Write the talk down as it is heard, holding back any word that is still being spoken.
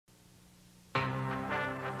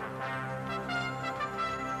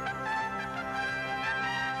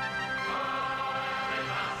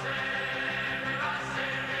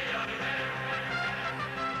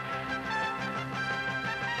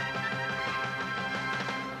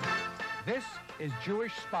This is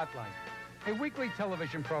Jewish Spotlight, a weekly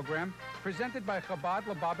television program presented by Chabad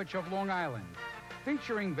Lubavitch of Long Island,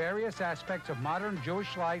 featuring various aspects of modern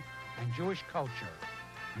Jewish life and Jewish culture.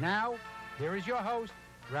 Now, here is your host,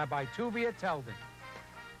 Rabbi Tuvia Teldin.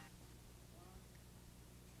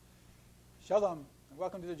 Shalom, and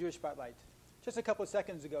welcome to the Jewish Spotlight. Just a couple of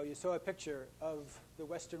seconds ago, you saw a picture of the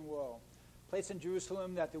Western Wall, a place in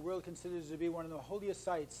Jerusalem that the world considers to be one of the holiest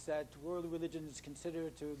sites that world religions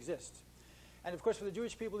consider to exist. And of course, for the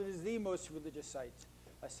Jewish people, it is the most religious site,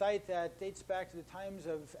 a site that dates back to the times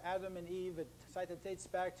of Adam and Eve, a site that dates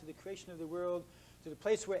back to the creation of the world, to the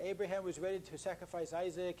place where Abraham was ready to sacrifice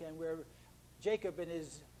Isaac, and where Jacob in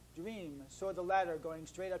his dream saw the ladder going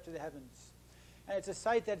straight up to the heavens. And it's a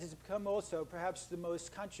site that has become also perhaps the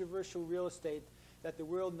most controversial real estate that the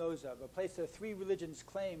world knows of, a place that three religions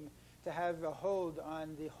claim to have a hold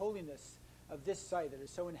on the holiness of this site that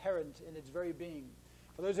is so inherent in its very being.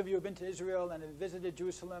 For those of you who have been to Israel and have visited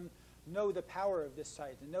Jerusalem, know the power of this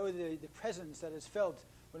site and know the presence that is felt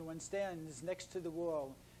when one stands next to the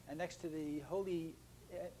wall and next to the holy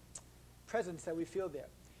presence that we feel there.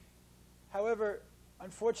 However,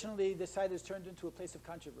 unfortunately, this site has turned into a place of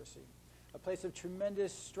controversy, a place of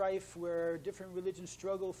tremendous strife where different religions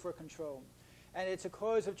struggle for control. And it's a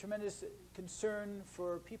cause of tremendous concern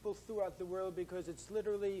for people throughout the world because it's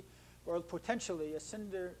literally, or potentially, a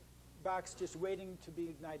cinder box just waiting to be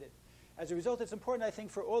ignited. As a result, it's important, I think,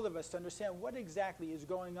 for all of us to understand what exactly is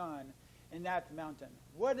going on in that mountain.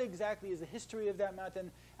 What exactly is the history of that mountain,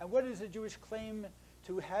 and what is the Jewish claim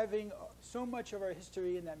to having so much of our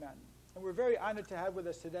history in that mountain? And we're very honored to have with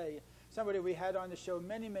us today somebody we had on the show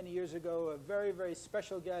many, many years ago, a very, very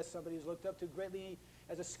special guest, somebody who's looked up to greatly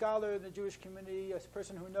as a scholar in the Jewish community, a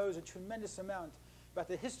person who knows a tremendous amount about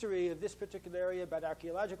the history of this particular area, about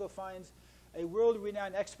archaeological finds, a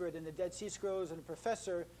world-renowned expert in the Dead Sea Scrolls, and a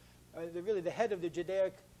professor, really the head of the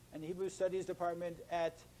Judaic and Hebrew Studies Department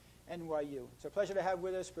at NYU. It's a pleasure to have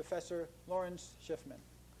with us Professor Lawrence Schiffman.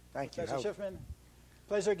 Thank you. Professor Schiffman,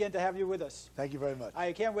 pleasure again to have you with us. Thank you very much.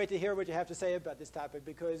 I can't wait to hear what you have to say about this topic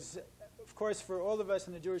because, of course, for all of us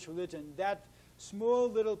in the Jewish religion, that small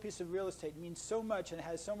little piece of real estate means so much and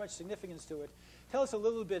has so much significance to it. Tell us a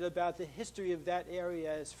little bit about the history of that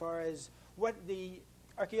area as far as what the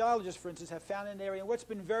archaeologists, for instance, have found in the area and what's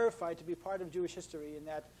been verified to be part of Jewish history in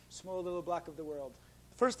that small little block of the world.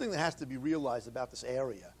 The first thing that has to be realized about this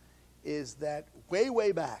area is that way,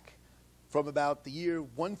 way back from about the year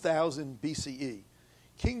 1000 BCE,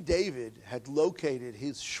 King David had located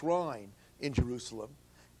his shrine in Jerusalem,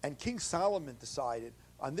 and King Solomon decided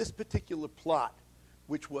on this particular plot,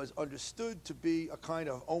 which was understood to be a kind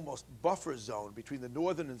of almost buffer zone between the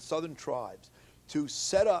northern and southern tribes, to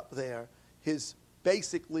set up there his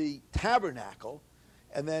basically tabernacle,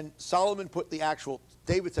 and then Solomon put the actual,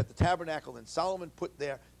 David set the tabernacle, and Solomon put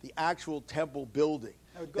there the actual temple building.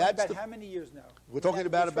 Now, going back how many years now? We're talking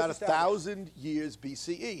about 1,000 years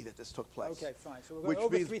BCE that this took place. Okay, fine. So we're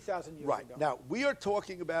over 3,000 years right. ago. Now, we are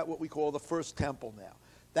talking about what we call the first temple now.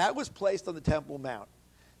 That was placed on the Temple Mount.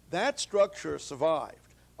 That structure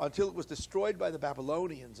survived until it was destroyed by the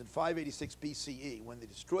Babylonians in 586 BCE when they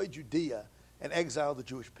destroyed Judea and exiled the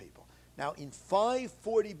Jewish people. Now, in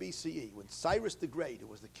 540 BCE, when Cyrus the Great, who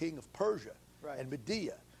was the king of Persia and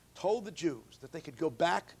Media, told the Jews that they could go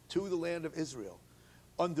back to the land of Israel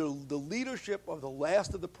under the leadership of the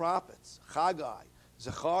last of the prophets, Haggai,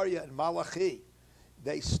 Zechariah, and Malachi,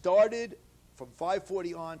 they started from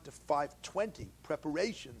 540 on to 520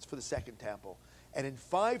 preparations for the Second Temple. And in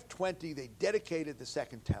 520, they dedicated the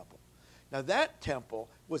Second Temple. Now, that temple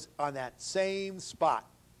was on that same spot.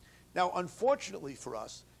 Now, unfortunately for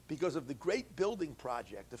us, because of the great building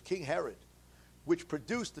project of King Herod, which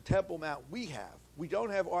produced the Temple Mount we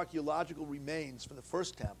don't have archaeological remains from the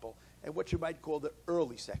first temple and what you might call the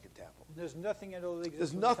early Second Temple. There's nothing at all that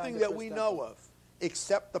exists. There's nothing that we know of,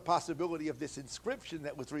 except the possibility of this inscription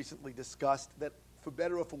that was recently discussed that, for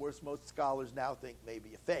better or for worse, most scholars now think may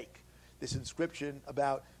be a fake. This inscription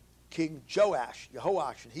about King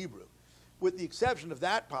Jehoash in Hebrew. With the exception of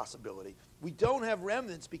that possibility, we don't have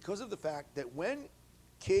remnants because of the fact that when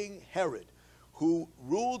King Herod, who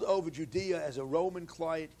ruled over Judea as a Roman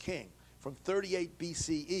client king from 38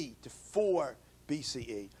 BCE to 4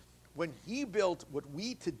 BCE, when he built what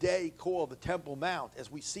we today call the Temple Mount,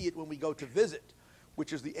 as we see it when we go to visit,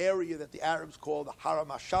 which is the area that the Arabs call the Haram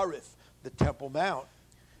HaSharif, the Temple Mount,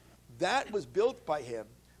 that was built by him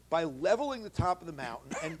by leveling the top of the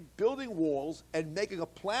mountain and building walls and making a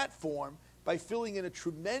platform by filling in a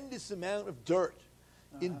tremendous amount of dirt.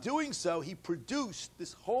 In doing so, he produced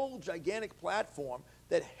this whole gigantic platform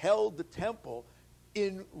that held the temple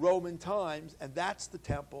in Roman times, and that's the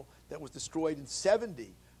temple that was destroyed in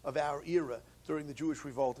 70 of our era during the Jewish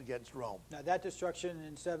revolt against Rome. Now, that destruction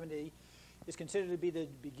in 70 is considered to be the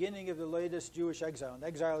beginning of the latest Jewish exile, an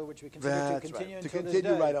exile which we consider to continue right. until To this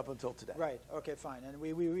continue day. right up until today. Right, okay, fine. And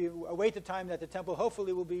we await the time that the temple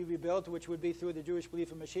hopefully will be rebuilt, which would be through the Jewish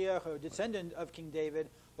belief of Mashiach, a descendant of King David,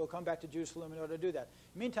 who will come back to Jerusalem in order to do that.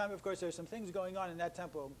 Meantime, of course, there are some things going on in that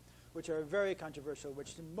temple which are very controversial,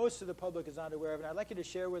 which most of the public is not aware of. And I'd like you to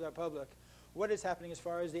share with our public what is happening as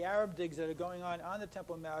far as the Arab digs that are going on the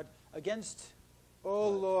Temple Mount against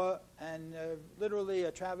all law and literally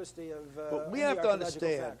a travesty of But we have to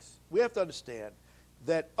understand. facts. We have to understand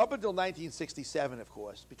that up until 1967, of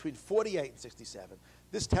course, between 48 and 67,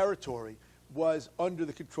 this territory was under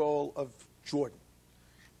the control of Jordan,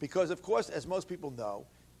 because, of course, as most people know,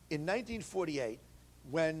 in 1948,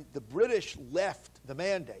 when the British left the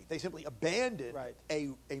mandate, they simply abandoned a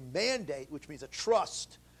mandate, which means a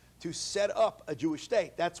trust, to set up a Jewish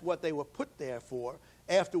state. That's what they were put there for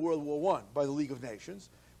after World War I by the League of Nations.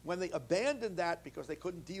 When they abandoned that because they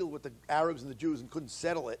couldn't deal with the Arabs and the Jews and couldn't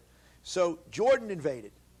settle it, so Jordan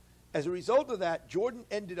invaded. As a result of that, Jordan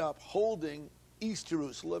ended up holding East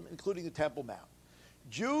Jerusalem, including the Temple Mount.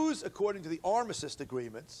 Jews, according to the armistice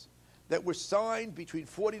agreements that were signed between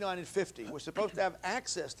 49 and 50, were supposed to have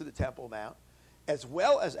access to the Temple Mount, as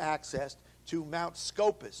well as access to Mount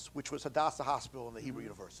Scopus, which was Hadassah Hospital and the Hebrew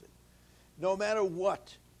University. No matter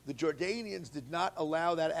what, the Jordanians did not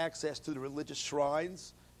allow that access to the religious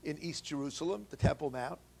shrines in East Jerusalem, the Temple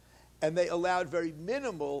Mount, and they allowed very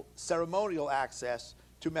minimal ceremonial access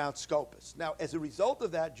to Mount Scopus. Now, as a result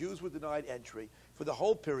of that, Jews were denied entry for the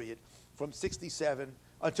whole period from 67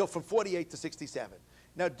 until from 48 to 67.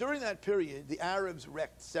 Now, during that period, the Arabs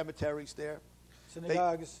wrecked cemeteries there.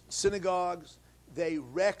 Synagogues. They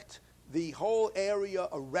wrecked the whole area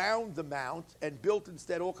around the mount and built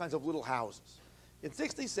instead all kinds of little houses. In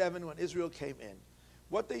 67, when Israel came in,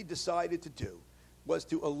 what they decided to do was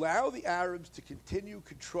to allow the Arabs to continue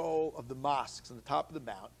control of the mosques on the top of the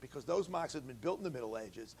mount, because those mosques had been built in the Middle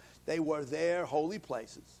Ages. They were their holy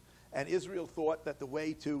places. And Israel thought that the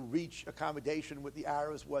way to reach accommodation with the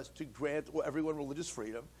Arabs was to grant everyone religious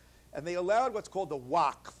freedom. And they allowed what's called the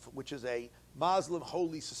Waqf, which is a Muslim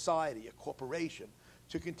holy society, a corporation,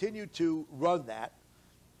 to continue to run that.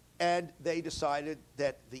 And they decided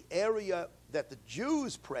that the area that the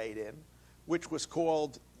Jews prayed in, which was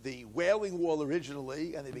called the Wailing Wall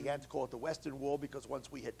originally, and they began to call it the Western Wall because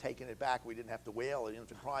once we had taken it back, we didn't have to wail, and you didn't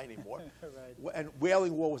have to cry anymore. Right. And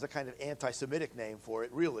Wailing Wall was a kind of anti-Semitic name for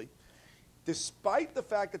it, really. Despite the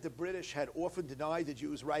fact that the British had often denied the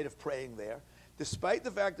Jews' right of praying there, despite the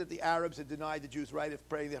fact that the Arabs had denied the Jews' right of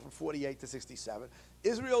praying there from 48 to 67,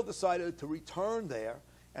 Israel decided to return there,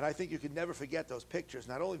 and I think you can never forget those pictures,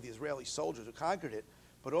 not only of the Israeli soldiers who conquered it,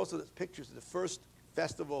 but also the pictures of the first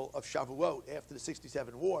festival of Shavuot after the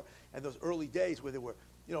 67 war, and those early days where there were,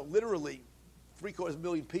 literally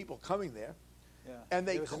 750,000 people coming there. Yeah, and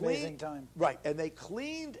they it was an amazing time. Right, and they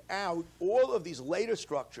cleaned out all of these later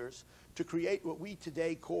structures to create what we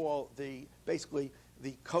today call basically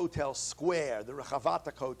the Kotel Square, the Rechavat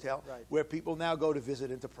Kotel, where people now go to visit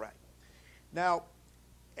and to pray. Now,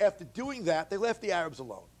 after doing that, they left the Arabs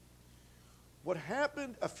alone. What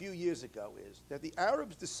happened a few years ago is that the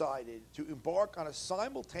Arabs decided to embark on a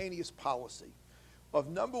simultaneous policy of,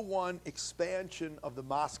 number one, expansion of the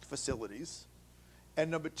mosque facilities,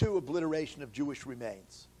 and number two, obliteration of Jewish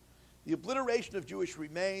remains. The obliteration of Jewish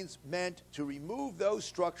remains meant to remove those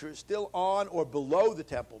structures still on or below the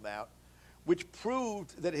Temple Mount, which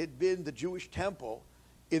proved that it had been the Jewish temple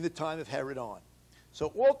in the time of Herod on. So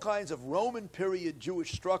all kinds of Roman period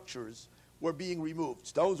Jewish structures were being removed.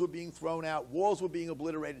 Stones were being thrown out, walls were being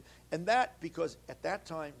obliterated, and that because at that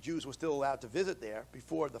time Jews were still allowed to visit there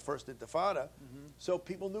before the First Intifada, so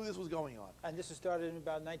people knew this was going on. And this started in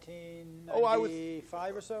about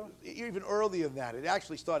 1995 or so? Even earlier than that. It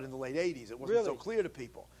actually started in the late 80s. It wasn't so clear to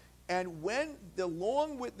people. And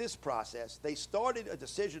along with this process, they started a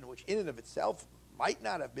decision, which in and of itself might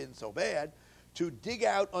not have been so bad, to dig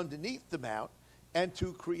out underneath the mount and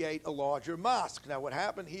to create a larger mosque. Now, what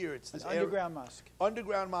happened here, it's this underground mosque.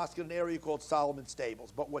 Underground mosque in an area called Solomon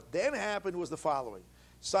Stables. But what then happened was the following.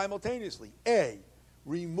 Simultaneously,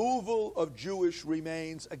 removal of Jewish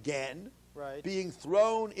remains again, being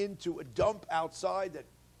thrown into a dump outside that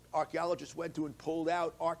archaeologists went to and pulled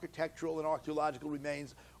out architectural and archaeological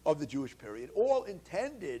remains of the Jewish period, all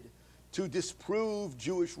intended to disprove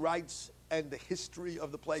Jewish rights and the history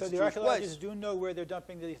of the place. So the archaeologists do know where they're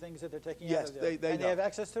dumping the things that they're taking out of there? Yes, they know. And they have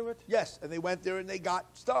access to it? Yes, and they went there and they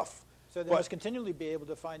got stuff. So they must continually be able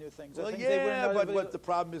to find new things. Well, things they yeah, but what the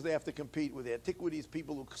problem is they have to compete with antiquities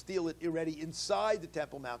people who steal it already inside the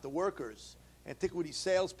Temple Mount, the workers, antiquities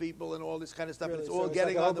salespeople, and all this kind of stuff. Really? And it's all So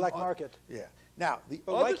getting like a on the black market. Yeah. Now,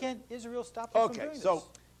 but why can't Israel stop them from doing this? so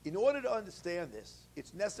in order to understand this,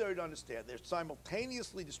 it's necessary to understand they're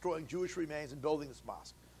simultaneously destroying Jewish remains and building this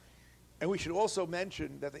mosque. And we should also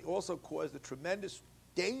mention that they also caused a tremendous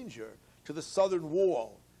danger to the southern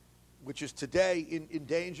wall, which is today in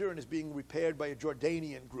danger and is being repaired by a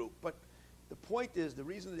Jordanian group. But the point is, the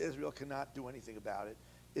reason that Israel cannot do anything about it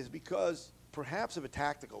is because, perhaps of a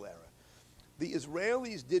tactical error, the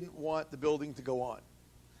Israelis didn't want the building to go on.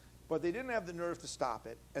 But they didn't have the nerve to stop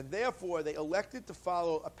it, and therefore they elected to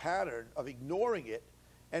follow a pattern of ignoring it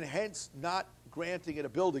and hence not granting it a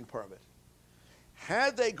building permit.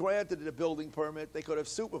 Had they granted it a building permit, they could have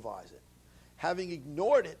supervised it. Having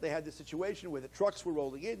ignored it, they had the situation where the trucks were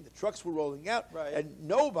rolling in, the trucks were rolling out, and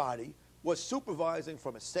nobody was supervising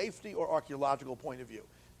from a safety or archaeological point of view.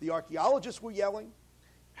 The archaeologists were yelling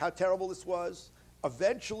how terrible this was.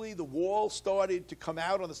 Eventually, the wall started to come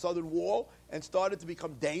out on the southern wall and started to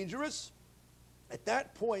become dangerous. At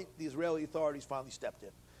that point, the Israeli authorities finally stepped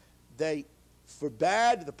in. They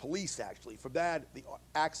forbade, the police actually, forbade the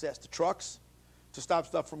access to trucks to stop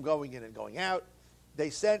stuff from going in and going out. They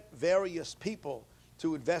sent various people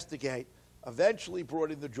to investigate, eventually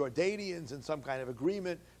brought in the Jordanians in some kind of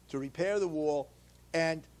agreement to repair the wall.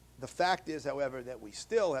 And the fact is, however, that we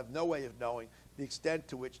still have no way of knowing the extent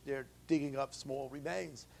to which they're digging up small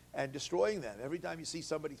remains and destroying them. Every time you see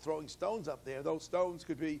somebody throwing stones up there, those stones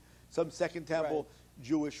could be some Second Temple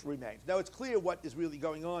Jewish remains. Now, it's clear what is really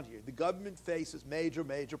going on here. The government faces major,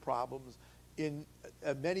 major problems in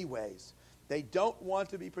many ways. They don't want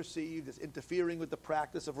to be perceived as interfering with the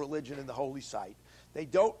practice of religion in the holy site. They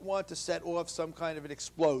don't want to set off some kind of an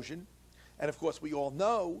explosion. And, of course, we all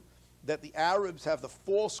know that the Arabs have the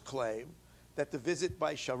false claim that the visit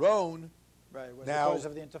by Sharon, was now the cause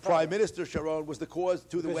of the Intifada. Prime Minister Sharon, was the cause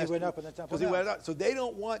to the Because West. he went up in the Temple Because he went up. So they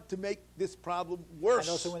don't want to make this problem worse.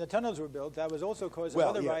 And also when the tunnels were built, that was also cause of Well,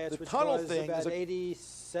 other yeah, riots, the which tunnel was thing about is a-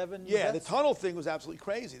 87 Yeah, deaths. the tunnel thing was absolutely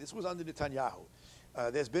crazy. This was under Netanyahu.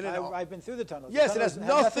 There's been an... I've been through the tunnels. Yes, The it has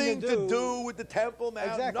tunnels have nothing to do with the Temple Mount,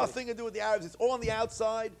 Exactly. nothing to do with the Arabs. It's all on the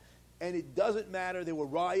outside, and it doesn't matter. There were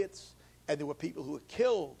riots, and there were people who were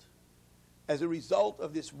killed as a result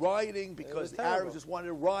of this rioting because the terrible. Arabs just wanted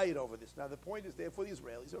to riot over this. Now, the point is, therefore, the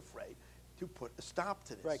Israelis are afraid to put a stop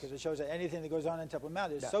to this. Right, because it shows that anything that goes on in Temple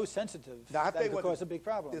Mount is Now- so sensitive Now, that it could cause a big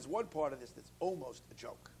problem. There's one part of this that's almost a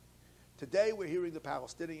joke. Today, we're hearing the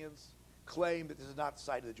Palestinians claim that this is not the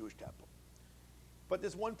site of the Jewish temple. But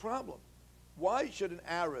there's one problem. Why should an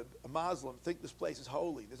Arab, a Muslim, think this place is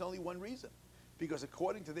holy? There's only one reason. Because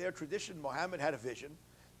according to their tradition, Muhammad had a vision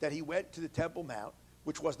that he went to the Temple Mount,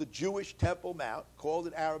 which was the Jewish Temple Mount, called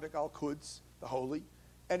in Arabic Al-Quds, the holy,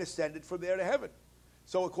 and ascended from there to heaven.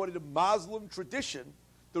 So according to Muslim tradition,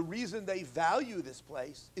 the reason they value this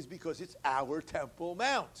place is because it's our Temple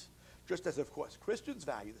Mount. Just as, of course, Christians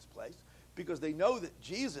value this place because they know that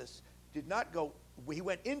Jesus did not go, he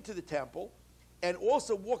went into the temple and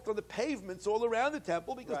also walked on the pavements all around the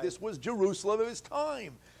temple because this was Jerusalem of his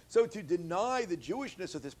time. So to deny the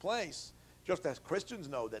Jewishness of this place, just as Christians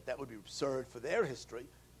know that that would be absurd for their history,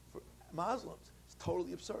 for Muslims, it's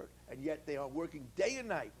totally absurd. And yet they are working day and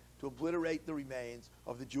night to obliterate the remains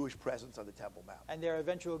of the Jewish presence on the Temple Mount. And their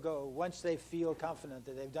eventual goal, once they feel confident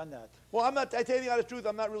that they've done that. Well, I tell you the honest truth,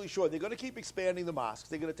 I'm not really sure. They're going to keep expanding the mosques.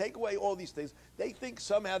 They're going to take away all these things. They think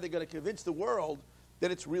somehow they're going to convince the world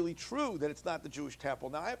that it's really true, that it's not the Jewish temple.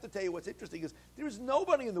 Now, I have to tell you what's interesting is there is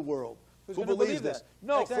nobody in the world Who's who gonna believes believe this. that?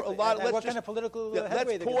 No, Exactly. for a lot. And what kind of political headway let's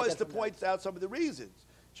they're gonna pause get to from point out some of the reasons.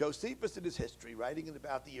 Josephus, in his history, writing in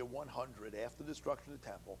about the year 100 after the destruction of the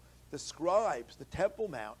temple, describes the Temple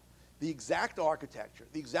Mount, the exact architecture,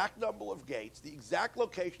 the exact number of gates, the exact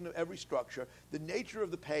location of every structure, the nature of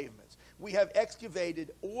the pavements. We have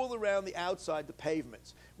excavated all around the outside the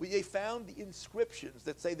pavements. They found the inscriptions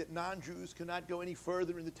that say that non-Jews cannot go any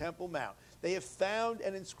further in the Temple Mount. They have found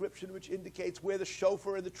an inscription which indicates where the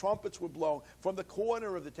shofar and the trumpets were blown from the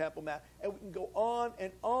corner of the Temple Mount. And we can go on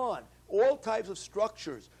and on. All types of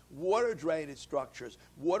structures, water drainage structures,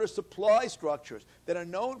 water supply structures that are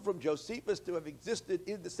known from Josephus to have existed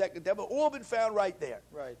in the Second Temple, all been found right there.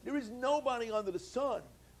 Right. There is nobody under the sun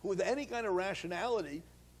who, with any kind of rationality,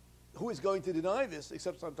 who is going to deny this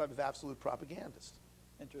except some type of absolute propagandist.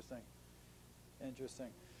 Interesting. Interesting.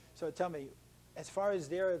 So tell me, as far as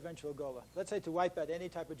their eventual goal, let's say to wipe out any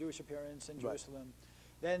type of Jewish appearance in Jerusalem,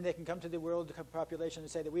 then they can come to the world population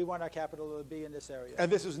and say that we want our capital to be in this area.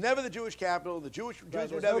 And this was never the Jewish capital. The Jews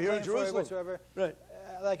were never here in Jerusalem. Whatsoever. Right.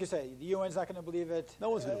 like you say, the UN's not going to believe it. No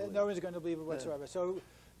one's going to believe it. No one's going to believe it whatsoever. So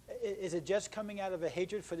is it just coming out of a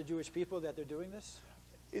hatred for the Jewish people that they're doing this?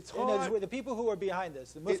 It's In other hard. words, the people who are behind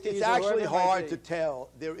this, the muftis, It's or actually whoever it might hard be. to tell.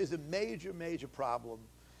 There is a major, major problem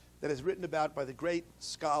that is written about by the great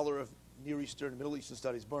scholar of Near Eastern and Middle Eastern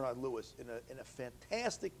studies, Bernard Lewis, in a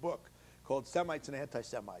fantastic book called Semites and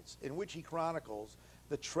Anti-Semites, in which he chronicles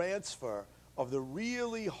the transfer of the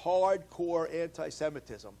really hardcore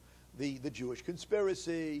anti-Semitism, the Jewish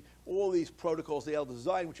conspiracy, all these protocols they all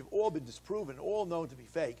designed, which have all been disproven, all known to be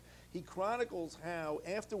fake. He chronicles how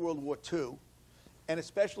after World War II, and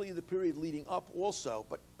especially in the period leading up also,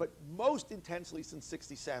 but most intensely since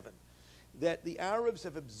 '67, that the Arabs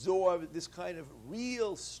have absorbed this kind of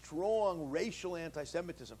real strong racial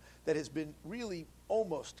anti-Semitism that has been really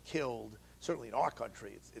almost killed, certainly in our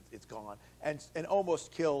country it's gone, and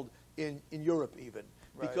almost killed in Europe even,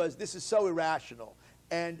 because this is so irrational.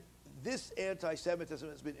 And this anti-Semitism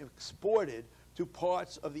has been exported to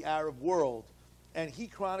parts of the Arab world. And he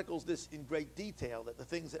chronicles this in great detail, that the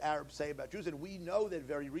things that Arabs say about Jews. And we know that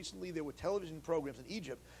very recently there were television programs in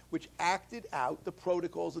Egypt which acted out the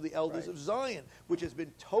protocols of the elders of Zion, which has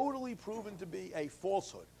been totally proven to be a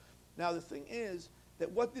falsehood. Now, the thing is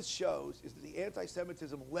that what this shows is that the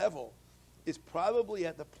anti-Semitism level is probably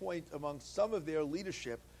at the point among some of their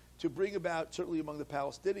leadership to bring about, certainly among the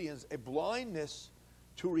Palestinians, a blindness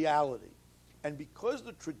to reality. And because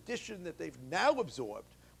the tradition that they've now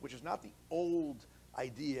absorbed, which is not the old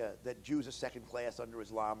idea that Jews are second class under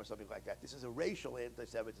Islam or something like that. This is a racial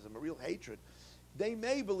anti-Semitism, a real hatred. They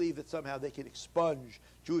may believe that somehow they can expunge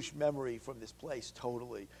Jewish memory from this place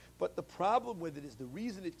totally. But the problem with it is the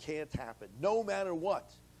reason it can't happen, no matter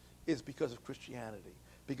what, is because of Christianity.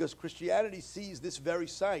 Because Christianity sees this very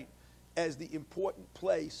site as the important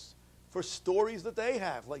place for stories that they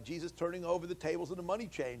have, like Jesus turning over the tables of the money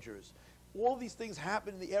changers. All these things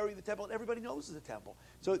happen in the area of the temple, and everybody knows it's a temple.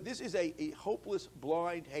 So this is a hopeless,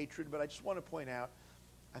 blind hatred, but I just want to point out,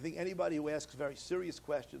 I think anybody who asks very serious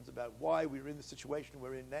questions about why we're in the situation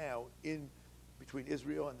we're in now between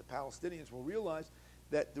Israel and the Palestinians will realize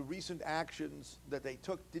that the recent actions that they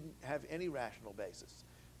took didn't have any rational basis.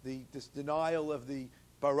 This denial of the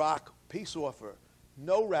Barak peace offer,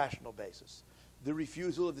 no rational basis. The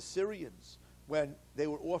refusal of the Syrians when they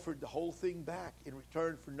were offered the whole thing back in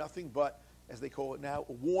return for nothing but, as they call it now,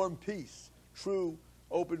 a warm peace, true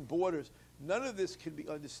open borders. None of this can be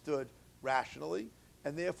understood rationally,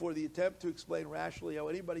 and therefore the attempt to explain rationally how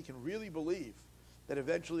anybody can really believe that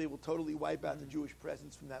eventually it will totally wipe out the Jewish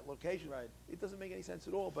presence from that location, it doesn't make any sense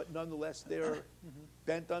at all, but nonetheless they're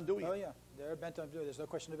bent on doing it. Oh yeah, they're bent on doing it, there's no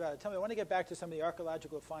question about it. Tell me, I want to get back to some of the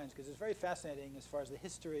archaeological finds, because it's very fascinating as far as the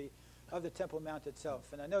history of the Temple Mount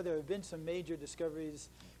itself. And I know there have been some major discoveries.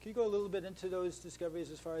 Can you go a little bit into those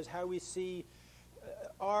discoveries as far as how we see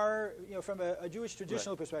from a Jewish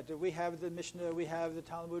traditional perspective, we have the Mishnah, we have the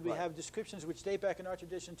Talmud, we have descriptions which date back in our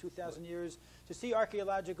tradition 2,000 years. To see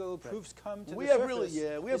archaeological proofs come to the surface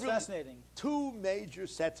is fascinating. Two major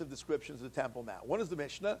sets of descriptions of the Temple Mount. One is the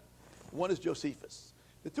Mishnah, one is Josephus.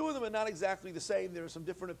 The two of them are not exactly the same. There are some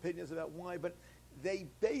different opinions about why, but they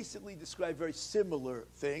basically describe very similar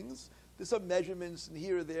things. There's some measurements and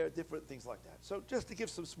here or there, different things like that. So just to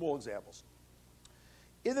give some small examples.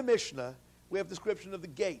 In the Mishnah, we have description of the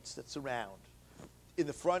gates that surround. In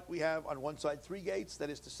the front, we have on one side 3 gates, that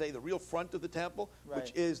is to say the real front of the temple,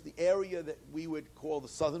 which is the area that we would call the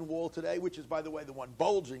southern wall today, which is, by the way, the one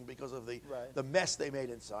bulging because of the mess they made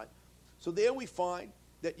inside. So there we find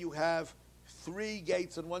that you have 3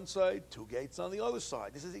 gates on one side, 2 gates on the other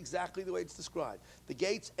side. This is exactly the way it's described. The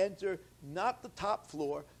gates enter not the top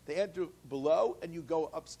floor, they enter below and you go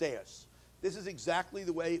upstairs. This is exactly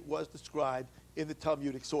the way it was described in the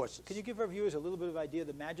Talmudic sources. Can you give our viewers a little bit of idea of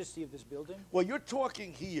the majesty of this building? Well, you're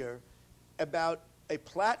talking here about a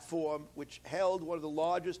platform which held one of the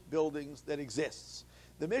largest buildings that exists.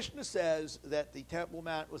 The Mishnah says that the Temple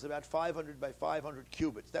Mount was about 500 by 500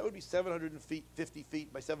 cubits. That would be 750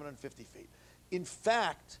 feet by 750 feet. In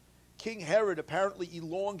fact, King Herod apparently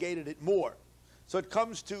elongated it more. So it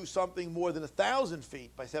comes to something more than 1,000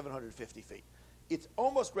 feet by 750 feet. It's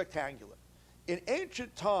almost rectangular. In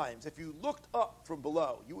ancient times, if you looked up from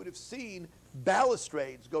below, you would have seen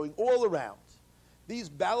balustrades going all around. These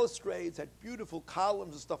balustrades had beautiful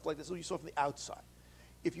columns and stuff like this, so you saw from the outside.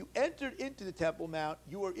 If you entered into the Temple Mount,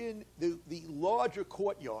 you were in the larger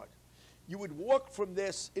courtyard. You would walk from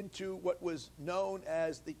this into what was known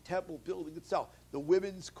as the temple building itself, the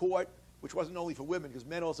women's court, which wasn't only for women because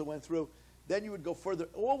men also went through. Then you would go further,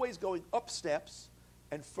 always going up steps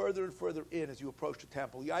and further in as you approach the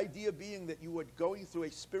temple. The idea being that you were going through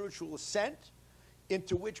a spiritual ascent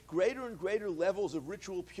into which greater and greater levels of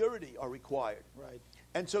ritual purity are required. Right.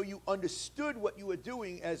 And so you understood what you were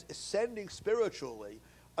doing as ascending spiritually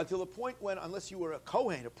until the point when, unless you were a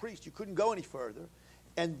Kohen, a priest, you couldn't go any further.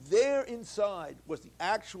 And there inside was the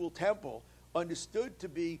actual temple, understood to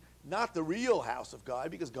be not the real house of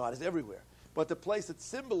God, because God is everywhere, but the place that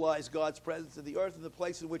symbolized God's presence in the earth and the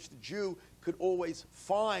place in which the Jew could always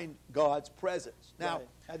find God's presence. Now, right.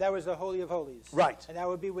 And that was the Holy of Holies. Right. And that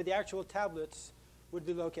would be where the actual tablets would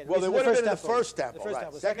be located. Well, they would have been in the first temple. The first right.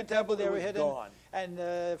 temple. Second temple, they were was hidden. gone. And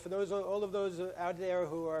for those, all of those out there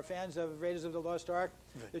who are fans of Raiders of the Lost Ark,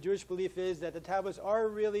 Right. the Jewish belief is that the tablets are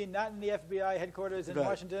really not in the FBI headquarters in Right.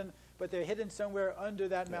 Washington, but they're hidden somewhere under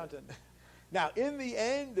that mountain. Now, in the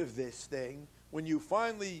end of this thing, when you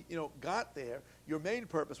finally, got there, your main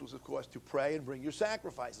purpose was, of course, to pray and bring your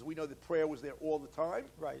sacrifices. We know that prayer was there all the time.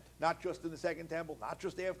 Right. Not just in the Second Temple, not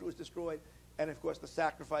just after it was destroyed, and, of course, the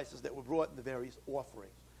sacrifices that were brought in the various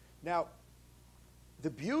offerings. Now, the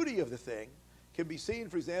beauty of the thing can be seen,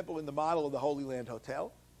 for example, in the model of the Holy Land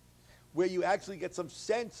Hotel, where you actually get some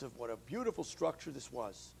sense of what a beautiful structure this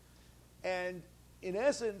was. And in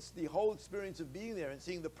essence, the whole experience of being there and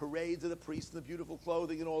seeing the parades of the priests and the beautiful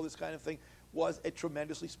clothing and all this kind of thing was a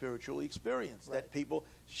tremendously spiritual experience that people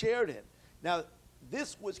shared in. Now,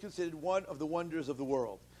 this was considered one of the wonders of the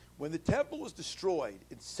world. When the temple was destroyed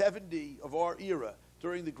in 70 of our era,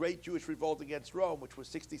 during the Great Jewish Revolt against Rome, which was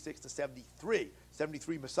 66 to 73,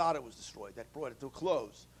 73 Masada was destroyed. That brought it to a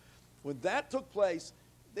close. When that took place,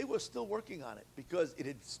 they were still working on it because it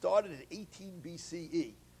had started in 18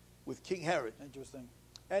 BCE with King Herod. Interesting.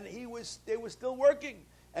 And they were still working.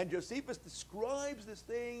 And Josephus describes this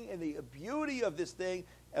thing and the beauty of this thing,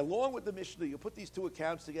 along with the Mishnah. You put these two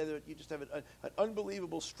accounts together, you just have an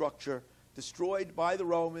unbelievable structure destroyed by the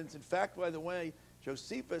Romans. In fact, by the way,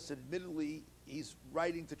 Josephus, admittedly, he's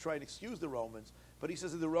writing to try and excuse the Romans, but he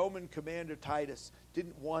says that the Roman commander Titus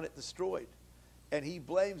didn't want it destroyed. And he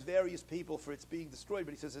blames various people for its being destroyed,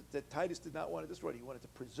 but he says that Titus did not want it destroyed. He wanted to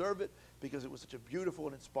preserve it because it was such a beautiful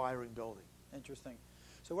and inspiring building. Interesting.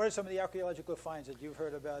 So what are some of the archaeological finds that you've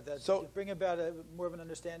heard about that bring about more of an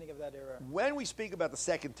understanding of that era? When we speak about the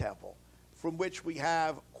Second Temple, from which we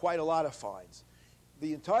have quite a lot of finds,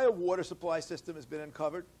 the entire water supply system has been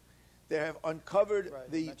uncovered. They have uncovered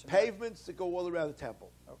the pavements that go all around the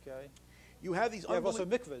temple. Okay. You have these. You have also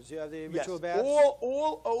mikvahs. You have the yes, ritual baths.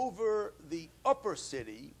 all over the upper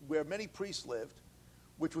city, where many priests lived,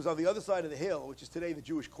 which was on the other side of the hill, which is today the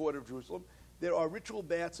Jewish quarter of Jerusalem. There are ritual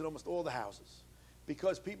baths in almost all the houses,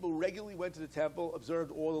 because people regularly went to the temple,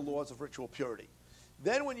 observed all the laws of ritual purity.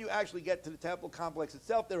 Then, when you actually get to the temple complex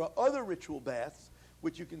itself, there are other ritual baths,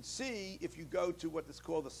 which you can see if you go to what is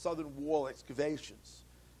called the southern wall excavations,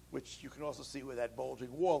 which you can also see where that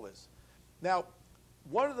bulging wall is. Now,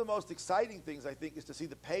 one of the most exciting things, I think, is to see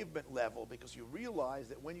the pavement level, because you realize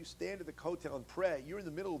that when you stand at the kotel and pray, you're in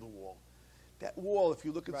the middle of the wall. That wall, if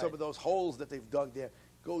you look at some of those holes that they've dug there,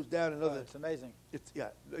 goes down another... it's amazing.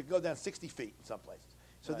 It goes down 60 feet in some places.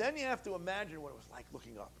 So then you have to imagine what it was like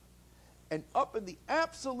looking up. And up in the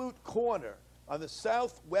absolute corner on the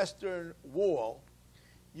southwestern wall,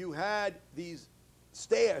 you had these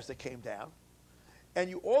stairs that came down. And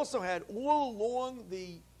you also had all along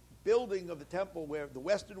the building of the temple, where the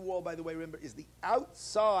western wall, by the way, remember, is the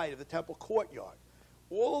outside of the temple courtyard.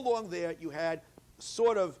 All along there, you had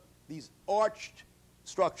sort of these arched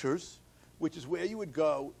structures, which is where you would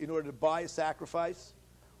go in order to buy a sacrifice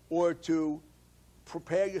or to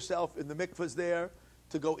prepare yourself in the mikvahs there,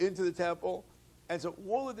 to go into the temple. And so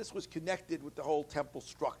all of this was connected with the whole temple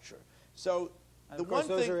structure. So and of course,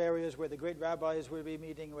 those are areas where the great rabbis would be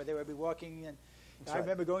meeting, where they would be walking. And I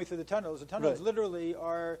remember going through the tunnels. The tunnels literally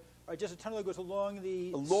are just a tunnel that goes along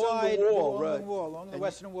the side, along the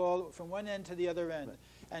western wall, from one end to the other end. Right.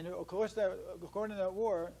 And of course, according to that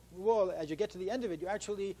wall, as you get to the end of it, you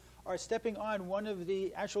actually are stepping on one of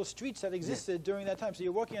the actual streets that existed during that time. So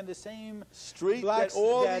you're walking on the same street blocks that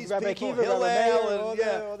all these Rabbi people, Kiva, Hillel,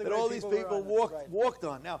 that all these people walked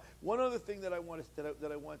on. Now, one other thing that I want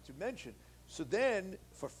to mention. So then,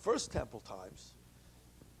 for First Temple times,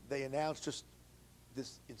 they announced just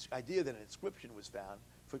this idea that an inscription was found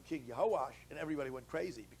for King Yehoash, and everybody went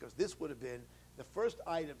crazy, because this would have been the first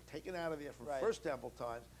item taken out of there from First Temple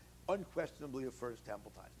times, unquestionably of First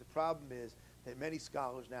Temple times. The problem is that many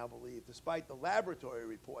scholars now believe, despite the laboratory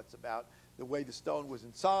reports about the way the stone was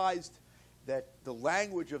incised, that the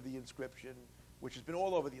language of the inscription, which has been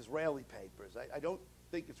all over the Israeli papers, I don't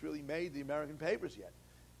think it's really made the American papers yet,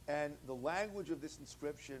 and the language of this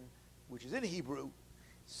inscription, which is in Hebrew,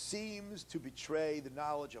 seems to betray the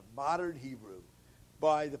knowledge of modern Hebrew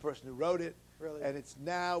by the person who wrote it. Really? And it's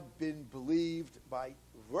now been believed by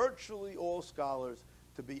virtually all scholars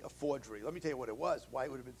to be a forgery. Let me tell you what it was, why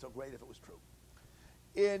it would have been so great if it was true.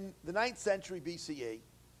 In the 9th century BCE,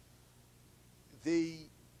 the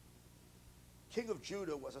king of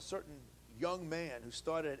Judah was a certain young man who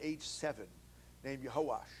started at age 7 named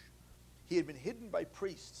Jehoash. He had been hidden by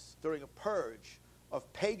priests during a purge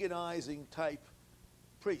of paganizing type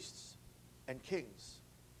priests and kings.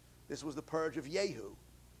 This was the purge of Jehu,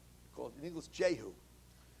 called in English Jehu.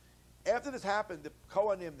 After this happened, the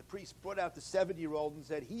Kohanim, the priests, brought out the 7-year-old and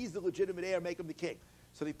said, he's the legitimate heir, make him the king.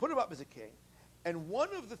 So they put him up as a king. And one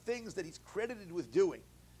of the things that he's credited with doing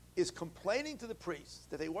is complaining to the priests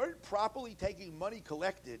that they weren't properly taking money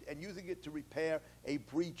collected and using it to repair a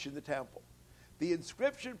breach in the temple. The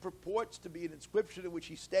inscription purports to be an inscription in which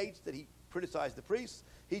he states that he criticized the priests.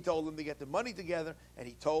 He told them to get the money together, and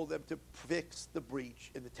he told them to fix the breach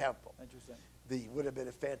in the temple. Interesting. Would have been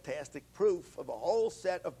a fantastic proof of a whole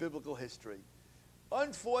set of biblical history.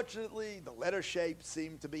 Unfortunately, the letter shape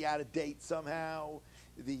seemed to be out of date somehow.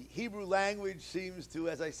 The Hebrew language seems to,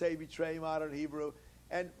 as I say, betray modern Hebrew.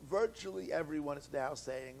 And virtually everyone is now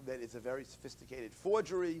saying that it's a very sophisticated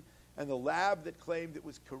forgery. And the lab that claimed it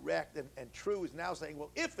was correct and true is now saying,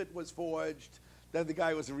 well, if it was forged, then the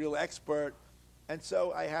guy was a real expert. And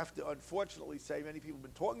so I have to unfortunately say many people have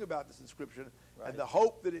been talking about this inscription and the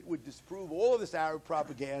hope that it would disprove all of this Arab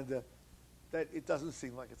propaganda, that it doesn't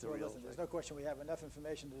seem like it's a real thing. There's no question we have enough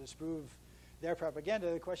information to disprove their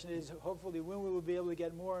propaganda. The question is hopefully when we will be able to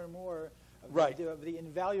get more and more of the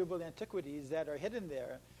invaluable antiquities that are hidden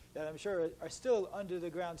there, that I'm sure are still under the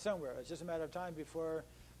ground somewhere. It's just a matter of time before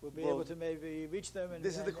we'll be able to maybe reach them and,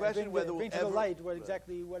 this is the question, bring, whether bring to the light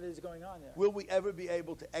exactly what is going on there. Will we ever be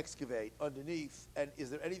able to excavate underneath, and is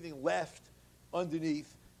there anything left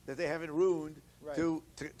underneath that they haven't ruined to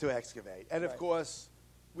excavate? And of course,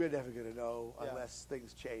 we're never going to know unless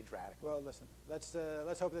things change radically. Well, listen,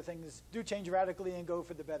 let's hope that things do change radically and go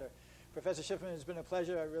for the better. Professor Schiffman, it's been a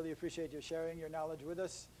pleasure. I really appreciate you sharing your knowledge with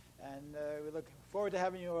us, and we look forward to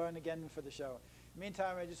having you on again for the show.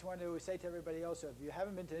 Meantime, I just want to say to everybody else, if you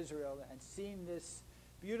haven't been to Israel and seen this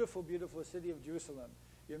beautiful, beautiful city of Jerusalem,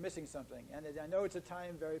 you're missing something. And I know it's a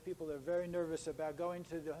time people are very nervous about going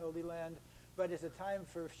to the Holy Land, but it's a time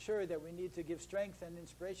for sure that we need to give strength and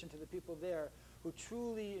inspiration to the people there who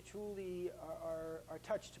truly, truly are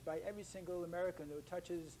touched by every single American who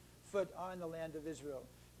touches foot on the land of Israel,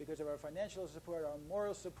 because of our financial support, our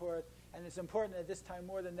moral support, and it's important at this time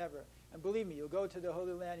more than ever. And believe me, you'll go to the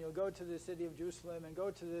Holy Land, you'll go to the city of Jerusalem, and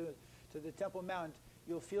go to the Temple Mount,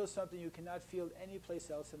 you'll feel something you cannot feel any place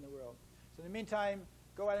else in the world. So in the meantime,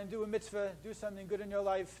 go out and do a mitzvah, do something good in your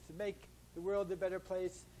life to make the world a better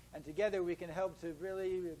place, and together we can help to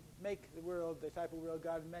really make the world the type of world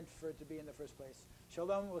God meant for it to be in the first place.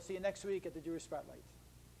 Shalom, we'll see you next week at the Jewish Spotlight.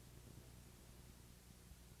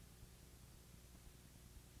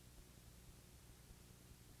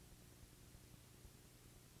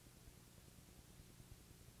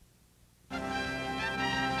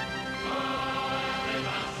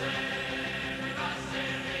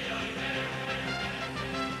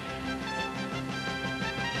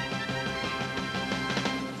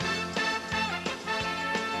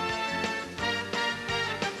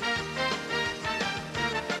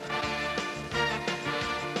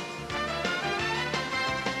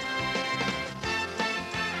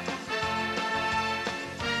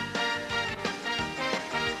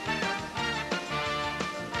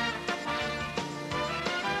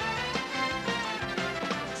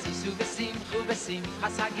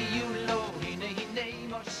 Simchas hagiyulo, hine hine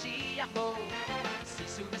Moshiach bo.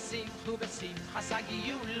 Sisu besimchu besimchas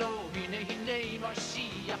hagiyulo, hine hine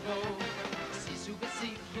Moshiach bo. Sisu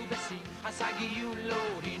besimchu besimchas hagiyulo,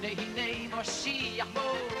 hine hine Moshiach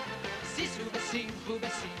bo. Sisu besimchu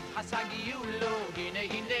besimchas hagiyulo, hine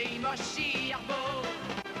hine Moshiach bo.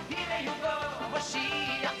 Hine hu bo,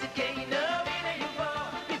 Moshiach tzidkeinu, hine hu bo,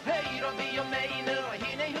 b'peiro v'yomeinu,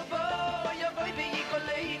 hine hu bo, yavoi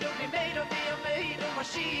v'yikoleinu, b'meiro v'yomeinu,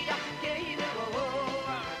 Moshiach